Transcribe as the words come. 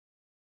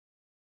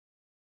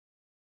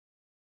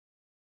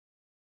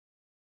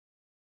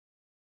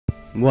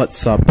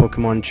What's up,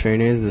 Pokemon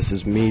trainers? This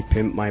is me,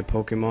 Pimp My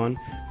Pokemon,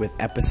 with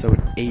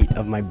episode 8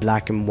 of my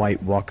black and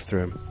white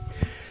walkthrough.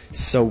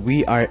 So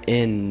we are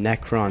in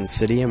Necron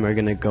City and we're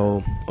gonna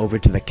go over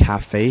to the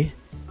cafe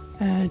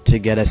to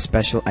get a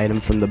special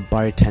item from the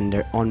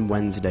bartender on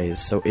Wednesdays.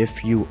 So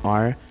if you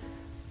are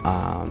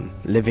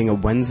living a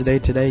Wednesday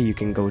today, you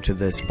can go to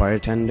this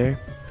bartender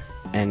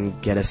and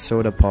get a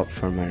soda pop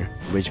from her,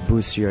 which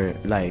boosts your,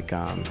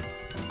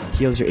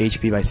 heals your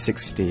HP by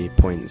 60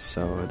 points,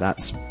 so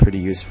that's pretty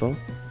useful.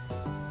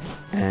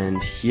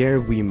 And here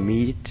we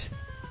meet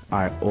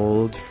our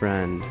old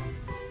friend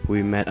who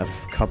we met a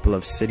couple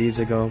of cities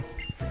ago,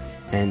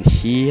 and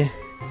he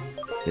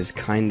is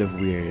kind of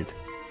weird.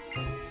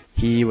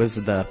 He was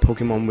the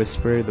Pokemon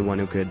Whisperer, the one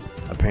who could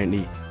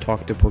apparently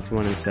talk to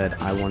Pokemon and said,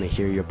 "I want to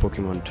hear your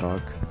Pokemon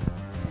talk."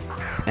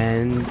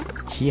 And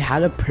he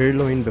had a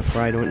Purloin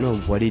before. I don't know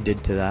what he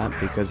did to that,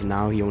 because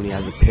now he only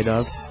has a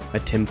Pidove, a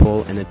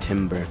Timpole, and a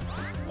Timber.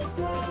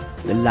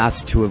 The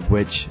last two of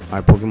which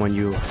are Pokemon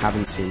you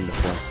haven't seen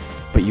before,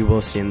 but you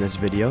will see in this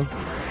video,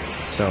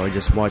 so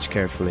just watch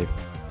carefully.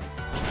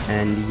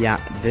 And yeah,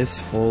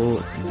 this whole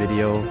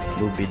video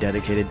will be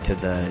dedicated to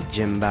the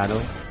gym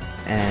battle,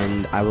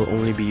 and I will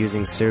only be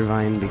using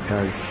Servine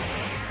because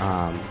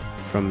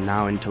from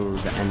now until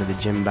the end of the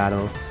gym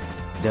battle,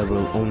 there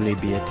will only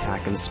be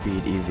attack and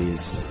speed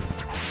EVs.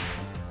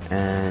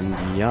 And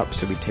yup,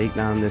 so we take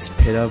down this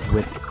Pidove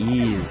with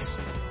ease.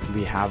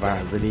 We have our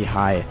really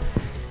high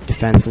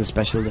defense and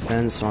special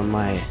defense on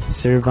my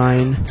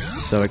Servine,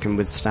 so it can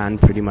withstand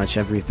pretty much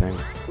everything.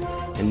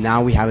 And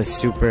now we have a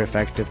super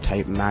effective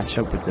type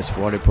matchup with this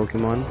water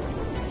Pokemon.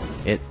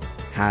 It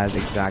has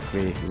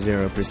exactly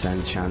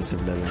 0% chance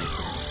of living.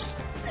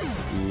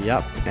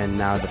 Yup, and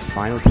now the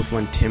final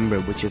Pokemon,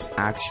 Timber, which is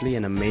actually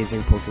an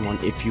amazing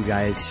Pokemon if you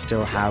guys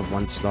still have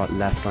one slot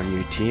left on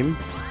your team.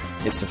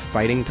 It's a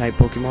fighting type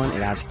Pokemon.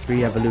 It has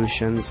 3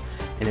 evolutions,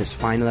 and its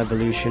final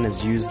evolution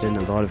is used in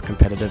a lot of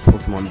competitive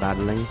Pokemon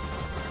battling.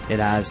 It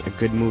has a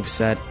good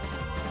moveset,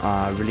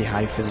 really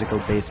high physical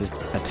base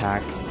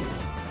attack.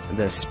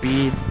 The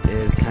speed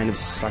is kind of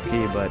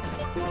sucky, but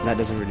that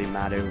doesn't really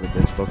matter with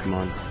this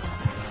Pokemon.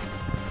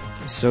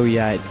 So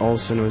yeah, it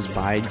also knows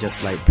Bite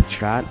just like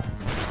Patrat,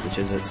 which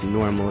is its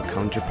normal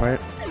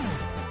counterpart.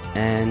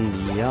 And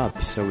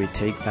yup, so we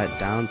take that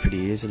down pretty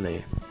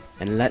easily.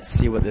 And let's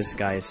see what this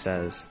guy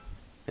says.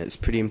 It's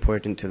pretty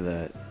important to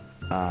the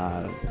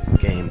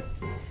game.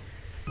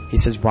 He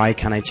says, "Why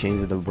can't I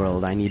change the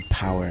world? I need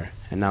power."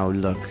 And now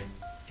look,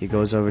 he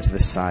goes over to the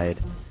side.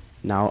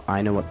 Now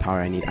I know what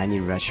power I need. I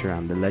need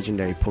Reshiram, the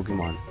legendary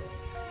Pokemon.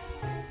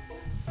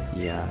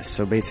 Yeah,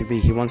 so basically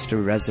he wants to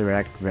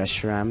resurrect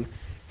Reshiram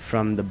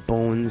from the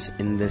bones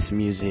in this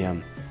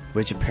museum,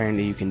 which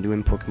apparently you can do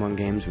in Pokemon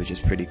games, which is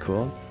pretty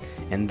cool.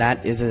 And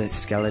that is a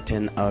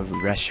skeleton of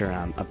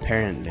Reshiram,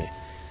 apparently.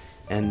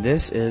 And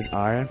this is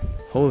our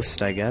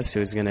host, I guess,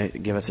 who's gonna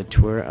give us a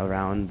tour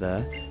around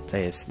the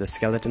place. The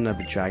skeleton of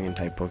a dragon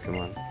type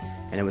Pokemon.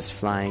 And it was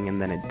flying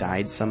and then it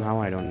died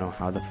somehow. I don't know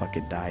how the fuck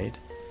it died.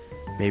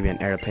 Maybe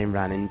an airplane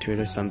ran into it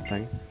or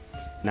something.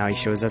 Now he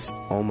shows us,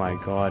 oh my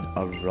god,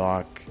 a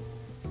rock.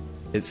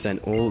 It's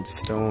an old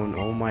stone,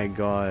 oh my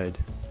god.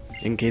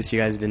 In case you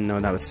guys didn't know,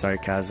 that was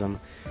sarcasm.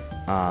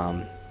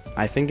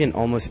 I think in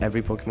almost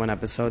every Pokemon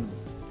episode,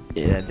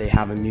 they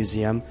have a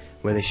museum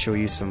where they show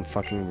you some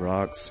fucking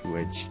rocks,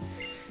 which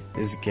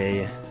is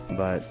gay,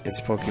 but it's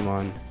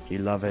Pokemon. You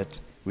love it.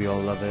 We all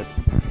love it.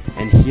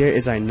 And here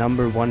is our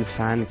 #1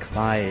 fan,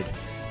 Clyde,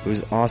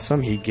 who's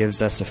awesome. He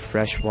gives us a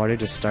fresh water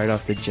to start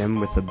off the gym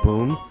with a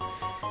boom,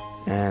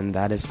 and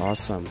that is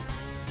awesome.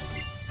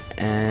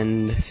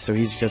 And so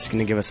he's just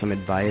gonna give us some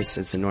advice.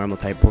 It's a normal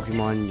type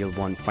Pokemon. You'll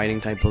want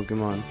fighting type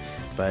Pokemon,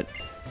 but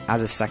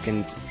as a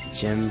second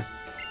gym,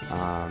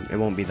 it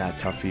won't be that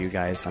tough for you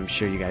guys. I'm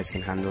sure you guys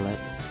can handle it.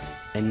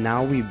 And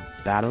now we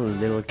battle a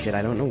little kid.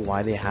 I don't know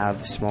why they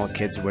have small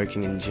kids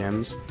working in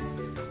gyms.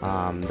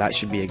 That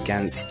should be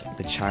against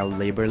the child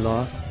labor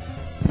law,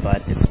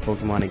 but it's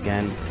Pokemon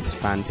again. It's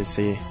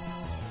fantasy,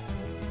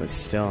 but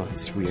still,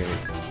 it's weird.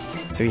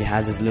 So he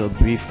has his little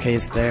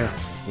briefcase there.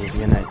 He's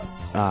gonna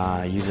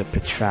use a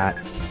Patrat.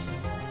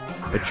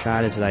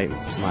 Patrat is like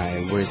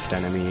my worst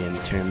enemy in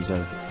terms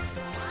of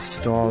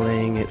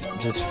stalling. It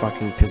just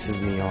fucking pisses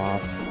me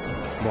off.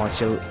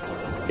 Watch it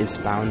is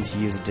bound to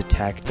use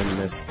Detect in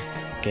this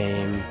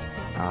game.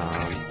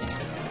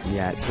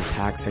 Yeah, its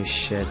attacks are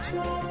shit.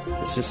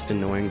 It's just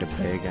annoying to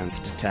play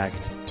against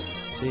Detect.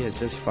 See, it's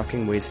just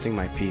fucking wasting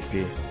my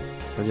PP.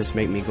 It'll just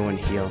make me go and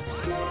heal.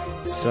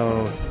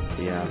 So,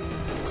 yeah,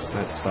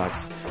 that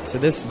sucks. So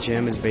this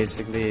gym is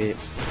basically,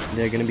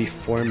 there are going to be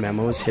 4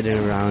 memos hidden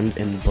around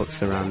in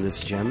books around this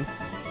gym.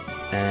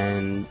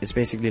 And it's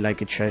basically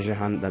like a treasure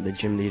hunt that the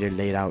gym leader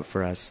laid out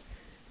for us.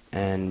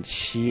 And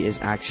she is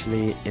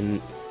actually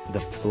in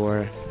the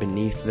floor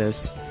beneath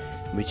this,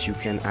 which you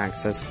can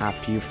access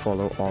after you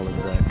follow all of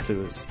the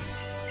clues.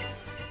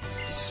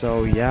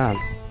 So yeah,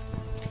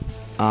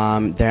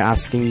 they're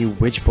asking you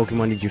which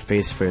Pokemon did you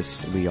face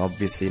first. We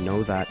obviously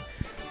know that,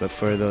 but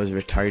for those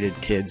retarded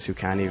kids who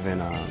can't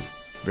even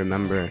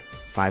remember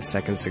 5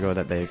 seconds ago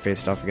that they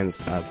faced off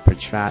against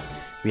Patrat,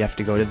 we have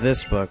to go to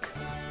this book,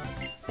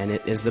 and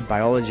it is the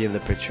biology of the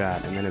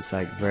Patrat, and then it's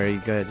like very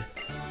good.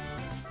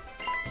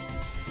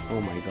 Oh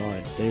my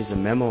god, there's a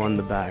memo on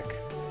the back.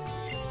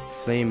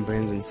 Flame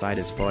burns inside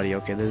its body.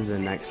 Okay, this is the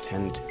next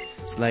hint.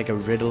 It's like a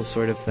riddle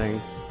sort of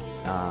thing.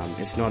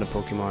 It's not a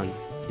Pokemon,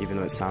 even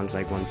though it sounds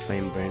like one,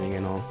 flame burning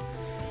and all.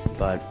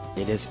 But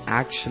it is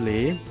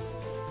actually,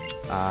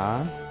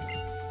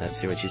 let's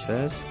see what she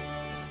says.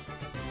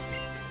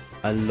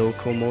 A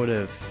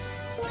locomotive.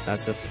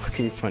 That's a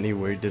fucking funny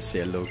word to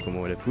say, a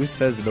locomotive. Who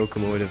says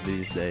locomotive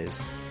these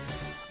days?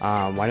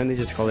 Why don't they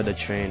just call it a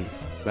train?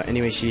 But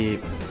anyway, she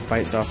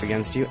fights off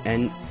against you,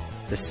 and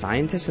the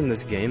scientists in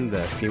this game,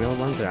 the female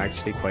ones, are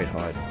actually quite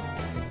hard.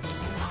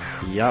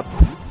 Yup.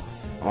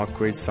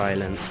 Awkward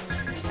silence.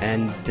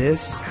 And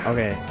this,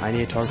 okay, I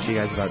need to talk to you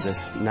guys about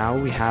this. Now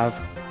we have,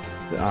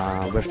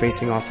 we're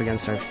facing off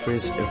against our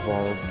first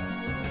evolved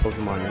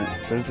Pokemon,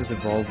 and since it's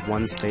evolved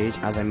one stage,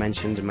 as I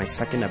mentioned in my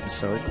second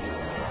episode,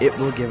 it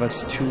will give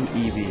us 2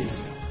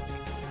 EVs.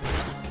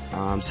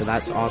 So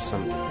that's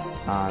awesome.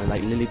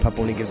 Like Lillipup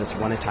only gives us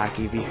 1 attack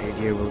EV,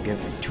 Herdier will give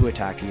 2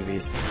 attack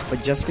EVs.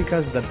 But just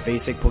because the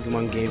basic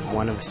Pokemon gave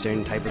 1 of a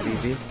certain type of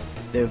EV,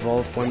 the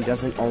evolved form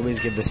doesn't always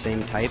give the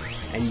same type,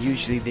 and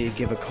usually they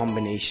give a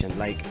combination.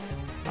 Like,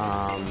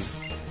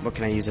 what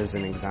can I use as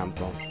an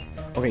example?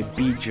 Okay,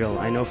 Beedrill.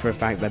 I know for a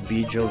fact that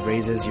Beedrill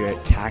raises your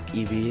attack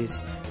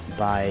EVs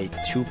by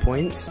 2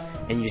 points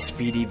and your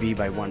speed EV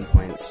by 1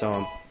 point.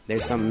 So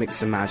there's some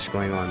mix and match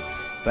going on.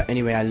 But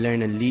anyway, I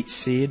learned a Leech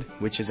Seed,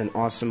 which is an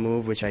awesome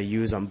move which I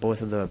use on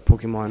both of the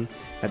Pokemon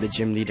that the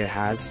gym leader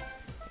has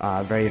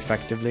very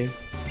effectively.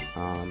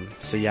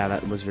 So yeah,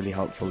 that was really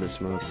helpful,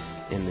 this move,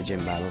 in the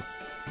gym battle.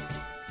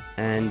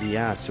 And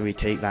yeah, so we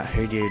take that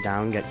Herdier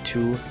down, get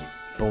 2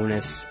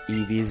 bonus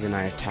EVs in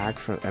our attack,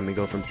 and we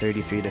go from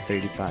 33 to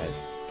 35.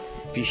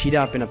 If you heat it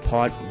up in a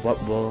pot,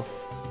 what will,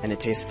 and it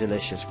tastes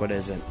delicious, what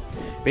is it?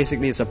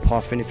 Basically it's a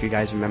puffin, if you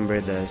guys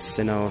remember the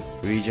Sinnoh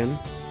region.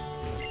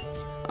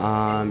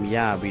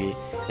 Yeah,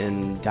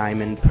 in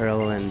Diamond,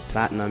 Pearl, and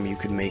Platinum, you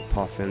could make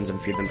puffins and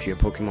feed them to your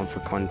Pokemon for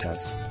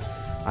contests.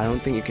 I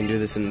don't think you can do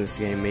this in this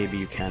game, maybe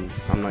you can,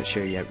 I'm not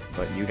sure yet,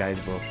 but you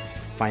guys will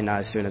find out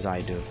as soon as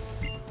I do.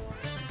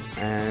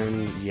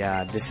 And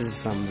yeah, this is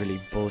some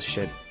really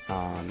bullshit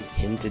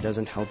hint, it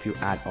doesn't help you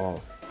at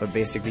all, but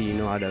basically you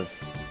know out of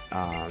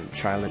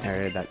trial and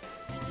error that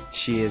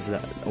she is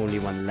the only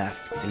one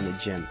left in the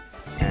gym,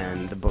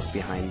 and the book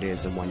behind her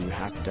is the one you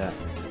have to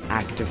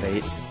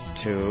activate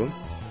to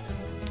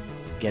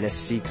get a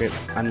secret,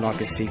 unlock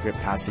a secret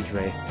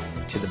passageway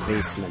to the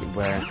basement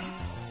where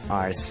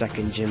our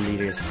second gym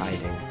leader is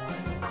hiding.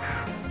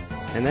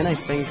 And then I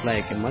think,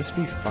 like, it must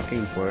be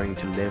fucking boring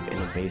to live in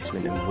a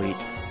basement and wait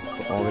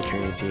for all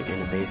eternity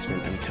in a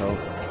basement until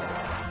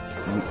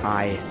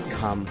I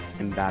come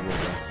and battle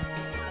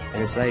her.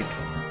 And it's like,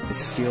 it's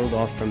sealed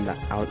off from the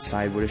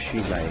outside. What if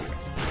she, like,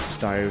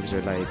 starves,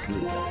 or like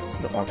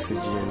the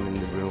oxygen in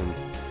the room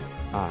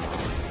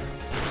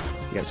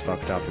gets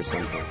fucked up or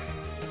something?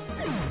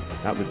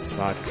 That would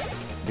suck.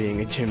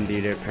 Being a gym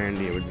leader,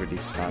 apparently it would really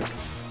suck.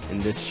 In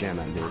this gym,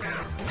 at least.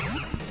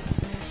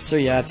 So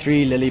yeah,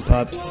 3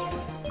 Lillipups.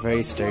 Very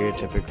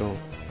stereotypical.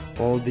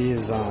 All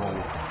these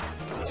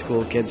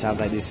school kids have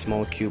like these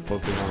small cute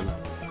Pokemon.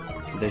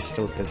 They're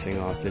still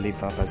pissing off.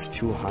 Lillipup has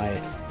 2 high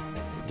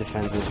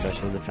defense and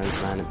special defense,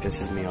 man. It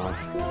pisses me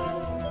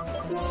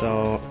off.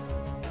 So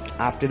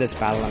after this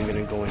battle, I'm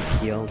gonna go and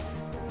heal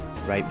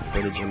right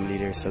before the gym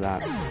leader, so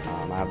that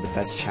I have the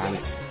best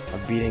chance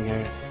of beating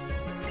her.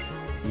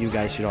 You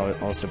guys should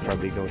also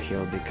probably go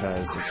heal,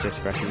 because it's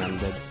just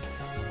recommended,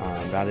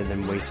 rather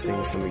than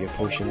wasting some of your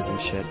potions and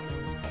shit.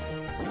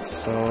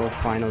 So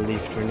final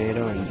Leaf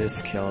Tornado, and this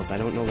kills. I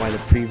don't know why the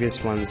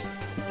previous ones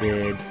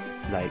did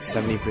like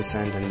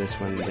 70% and this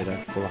one did a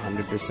full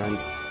 100%.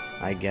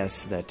 I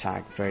guess the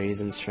attack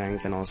varies in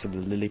strength, and also the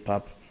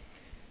Lillipup.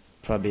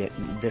 Probably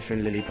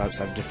different Lillipups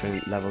have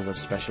different levels of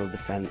special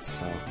defense,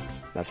 so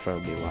that's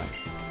probably why.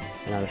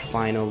 And now the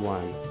final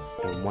one,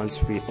 and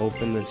once we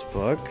open this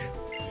book,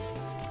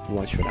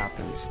 watch what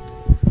happens.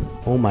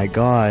 Oh my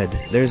god,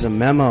 there's a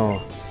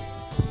memo.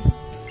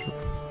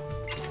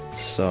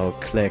 So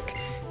click,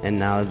 and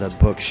now the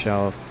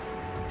bookshelf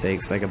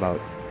takes like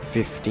about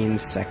 15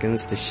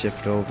 seconds to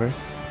shift over.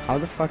 How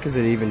the fuck is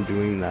it even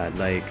doing that?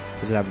 Like,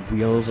 does it have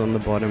wheels on the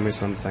bottom or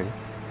something?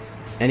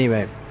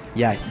 Anyway,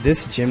 yeah,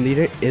 this gym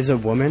leader is a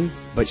woman,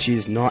 but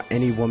she's not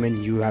any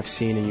woman you have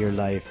seen in your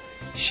life.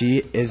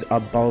 She is a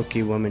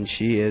bulky woman.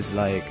 She is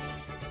like,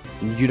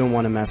 you don't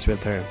want to mess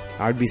with her.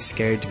 I would be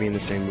scared to be in the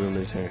same room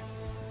as her.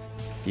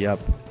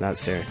 Yup,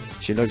 that's her.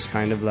 She looks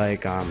kind of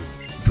like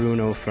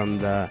Bruno from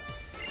the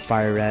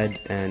Fire Red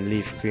and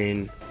Leaf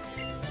Green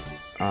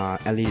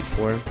Elite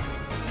Four.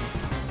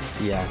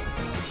 Yeah,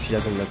 she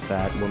doesn't look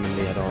that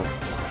womanly at all.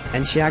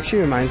 And she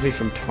actually reminds me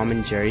from Tom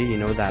and Jerry, you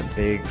know, that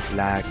big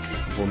black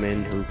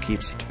woman who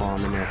keeps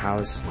Tom in her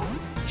house.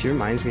 She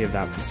reminds me of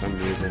that for some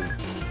reason.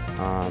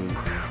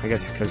 I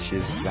guess because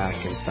she's black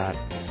and fat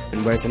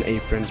and wears an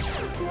apron.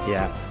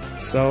 Yeah,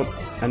 So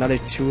another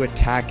 2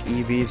 attack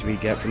EVs we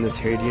get from this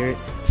Herdier.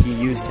 He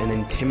used an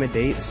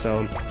Intimidate,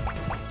 so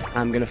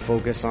I'm gonna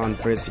focus on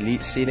first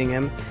elite seating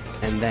him,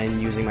 and then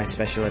using my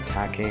special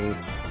attacking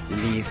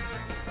Leaf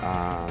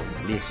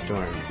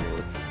Storm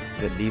move.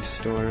 Is it Leaf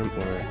Storm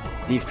or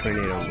Leaf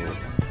Tornado move?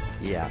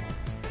 Yeah.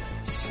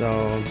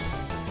 So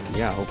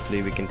yeah,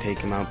 hopefully we can take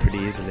him out pretty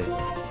easily.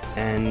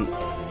 And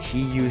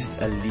he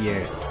used a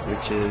Leer,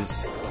 which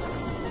is,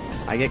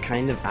 I get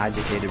kind of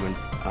agitated when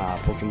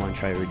Pokemon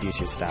try to reduce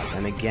your stats,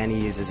 and again he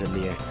uses a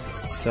Leer.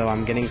 So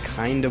I'm getting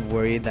kind of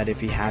worried that if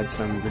he has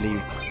some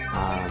really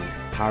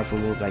powerful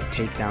move like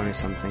Takedown or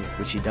something,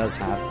 which he does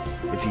have,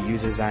 if he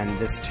uses that in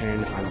this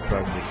turn, I'm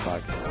probably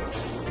fucked.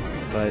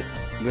 But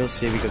we'll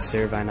see, because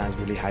Sirvan has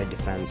really high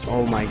defense.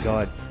 Oh my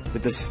god,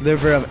 with the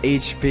sliver of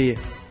HP,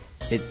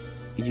 it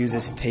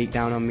uses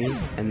Takedown on me,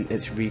 and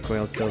its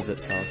recoil kills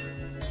itself.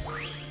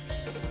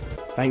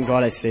 Thank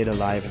god I stayed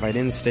alive. If I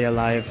didn't stay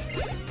alive,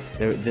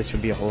 this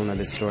would be a whole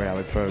nother story. I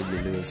would probably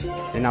lose.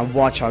 And now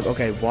Watchog.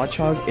 Okay,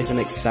 Watchog is an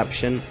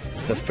exception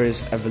to the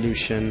first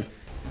evolution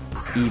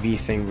EV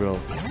thing rule.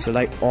 So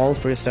like all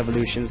first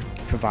evolutions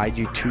provide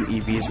you 2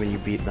 EVs when you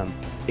beat them,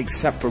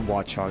 except for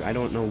Watchog. I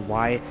don't know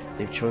why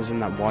they've chosen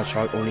that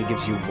Watchog only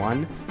gives you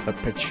 1, but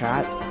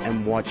Patrat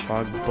and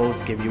Watchog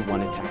both give you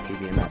 1 attack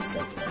EV, and that's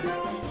it.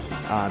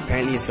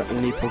 Apparently it's the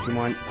only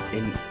Pokemon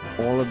in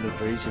all of the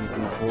versions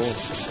in the whole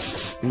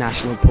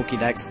National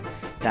Pokédex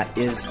that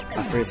is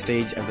a first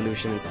stage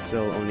evolution and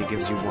still only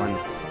gives you 1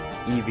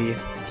 EV,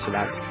 so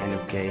that's kind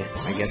of gay,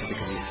 I guess,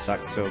 because he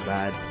sucks so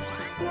bad.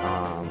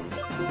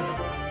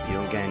 You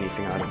don't get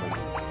anything out of him.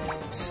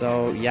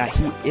 So yeah,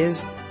 he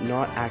is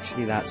not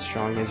actually that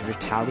strong. His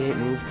Retaliate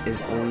move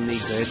is only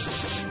good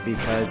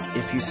because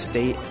if you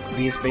stay,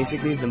 because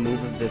basically the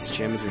move of this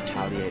gym is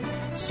Retaliate.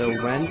 So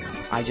when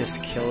I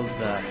just killed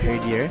the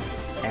Herdier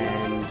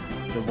and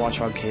the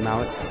Watchog came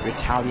out,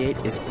 Retaliate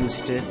is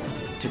boosted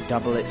to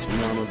double its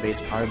normal base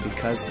power,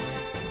 because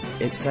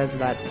it says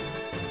that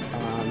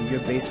your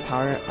base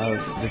power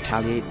of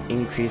Retaliate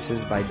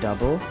increases by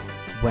double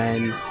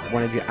when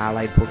one of your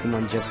allied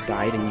Pokemon just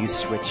died and you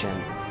switch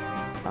in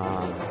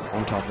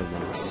on top of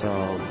them.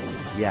 So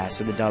yeah,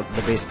 so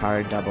the base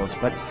power doubles,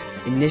 but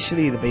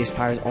initially the base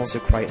power is also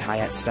quite high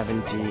at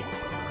 70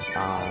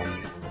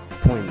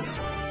 points,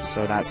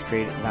 so that's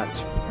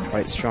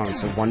quite strong.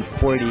 So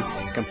 140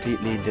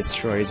 completely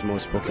destroys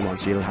most Pokemon,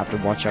 so you'll have to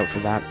watch out for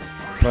that.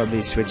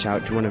 Probably switch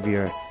out to one of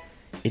your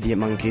Idiot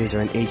Monkeys or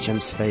an HM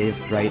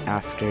Slave right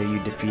after you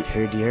defeat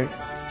Herdier,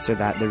 so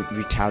that the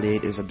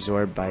Retaliate is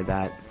absorbed by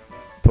that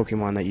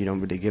Pokemon that you don't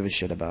really give a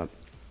shit about.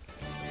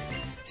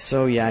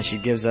 So yeah, she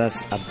gives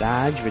us a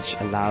badge which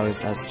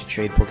allows us to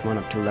trade Pokemon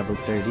up to level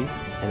 30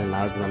 and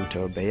allows them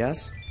to obey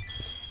us.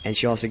 And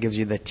she also gives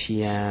you the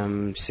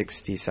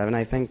TM67,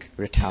 I think,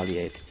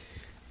 Retaliate.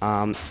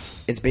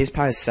 Its base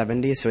power is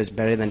 70, so it's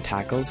better than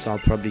Tackle, so I'll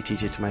probably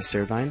teach it to my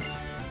Servine.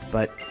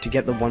 But to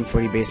get the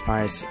 140 base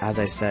power, as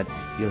I said,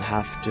 you'll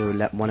have to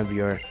let one of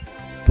your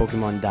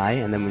Pokemon die,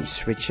 and then we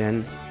switch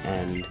in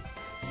and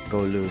go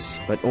loose.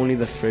 But only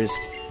the first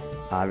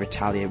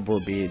Retaliate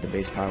will be the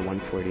base power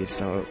 140,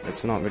 so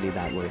it's not really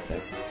that worth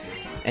it.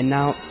 And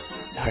now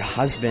her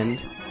husband,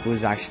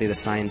 who's actually the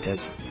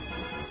scientist,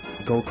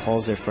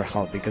 calls her for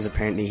help, because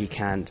apparently he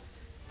can't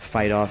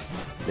fight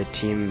off the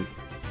Team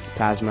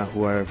Plasma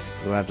who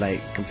have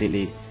like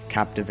completely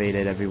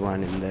captivated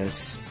everyone in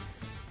this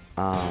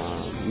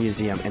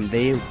museum, and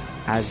they,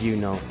 as you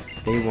know,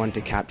 they want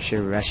to capture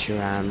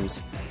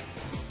Reshiram's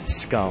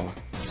skull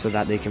so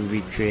that they can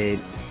recreate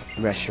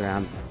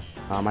Reshiram.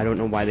 I don't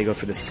know why they go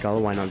for the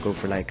skull, why not go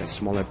for like a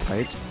smaller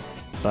part,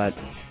 but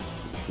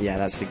yeah,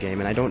 that's the game.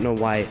 And I don't know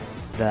why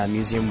the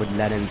museum would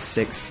let in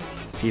 6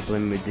 people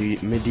in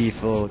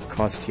medieval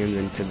costumes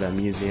into the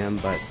museum,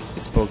 but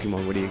it's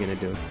Pokemon, what are you gonna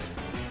do?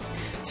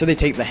 So they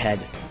take the head,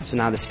 so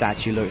now the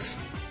statue looks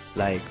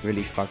like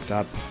really fucked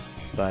up,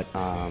 but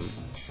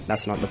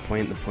that's not the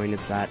point. The point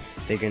is that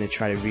they're going to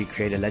try to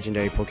recreate a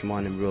legendary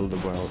Pokemon and rule the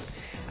world.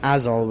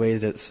 As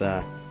always, it's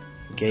a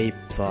gay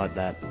plot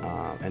that,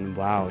 and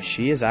wow,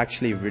 she is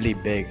actually really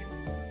big.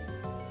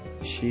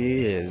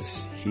 She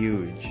is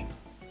huge.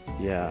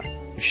 Yeah.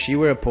 If she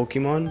were a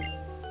Pokemon,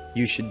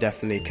 you should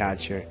definitely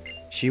catch her.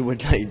 She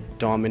would like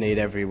dominate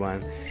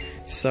everyone.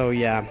 So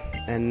yeah,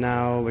 and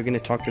now we're going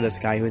to talk to this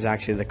guy who's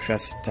actually the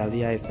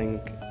Castelia, I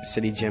think,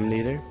 City Gym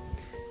leader.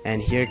 And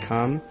here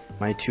come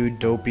my 2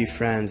 dopey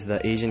friends,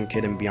 the Asian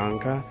kid and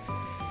Bianca,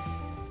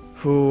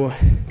 who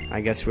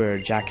I guess were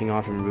jacking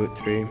off in Route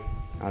 3.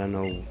 I don't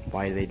know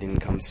why they didn't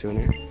come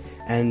sooner.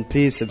 And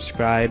please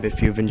subscribe if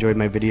you've enjoyed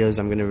my videos.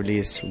 I'm going to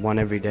release 1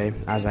 every day,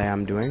 as I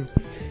am doing.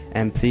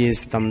 And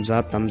please, thumbs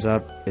up. Thumbs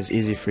up is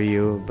easy for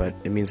you, but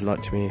it means a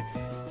lot to me.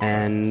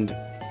 And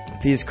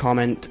please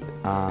comment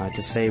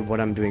to say what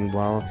I'm doing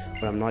well,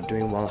 what I'm not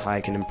doing well, how I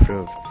can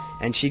improve.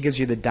 And she gives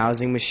you the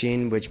dowsing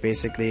machine, which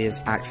basically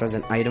acts as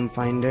an item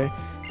finder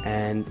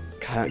and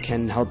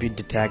can help you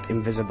detect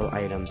invisible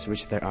items,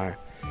 which there are.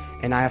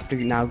 And I have to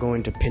now go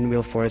into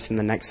Pinwheel Forest in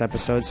the next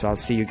episode, so I'll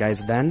see you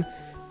guys then.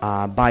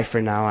 Bye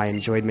for now. I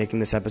enjoyed making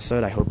this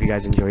episode. I hope you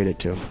guys enjoyed it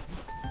too.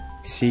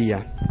 See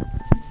ya.